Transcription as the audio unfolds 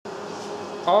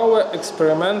Our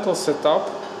experimental setup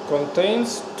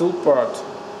contains two parts.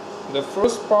 The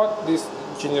first part is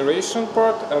generation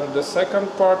part and the second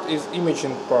part is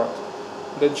imaging part.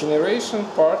 The generation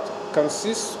part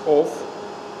consists of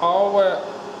our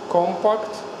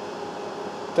compact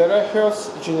Terahertz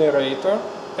generator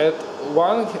at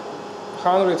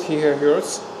 100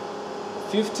 GHz,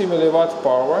 50 mW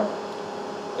power.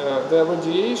 The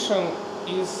radiation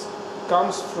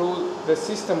comes through the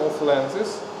system of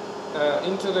lenses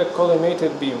into the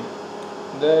collimated beam.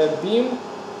 The beam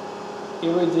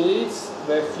irradiates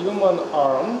the human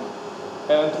arm,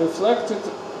 and reflected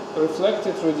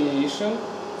radiation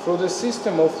through the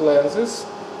system of lenses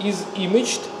is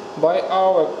imaged by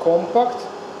our compact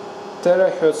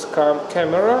Terahertz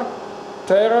camera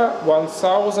Tera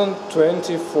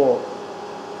 1024.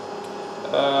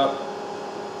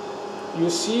 You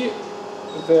see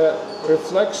the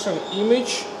reflection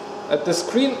image at the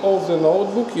screen of the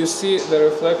notebook. You see the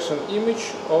reflection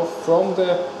image from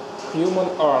the human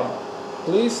arm.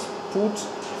 Please put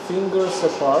fingers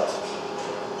apart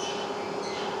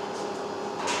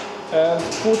and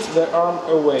put the arm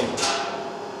away.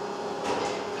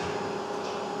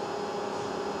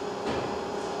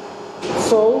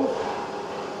 So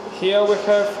here we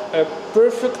have a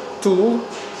perfect tool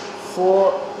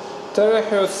for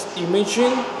terahertz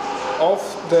imaging of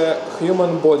the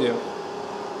human body.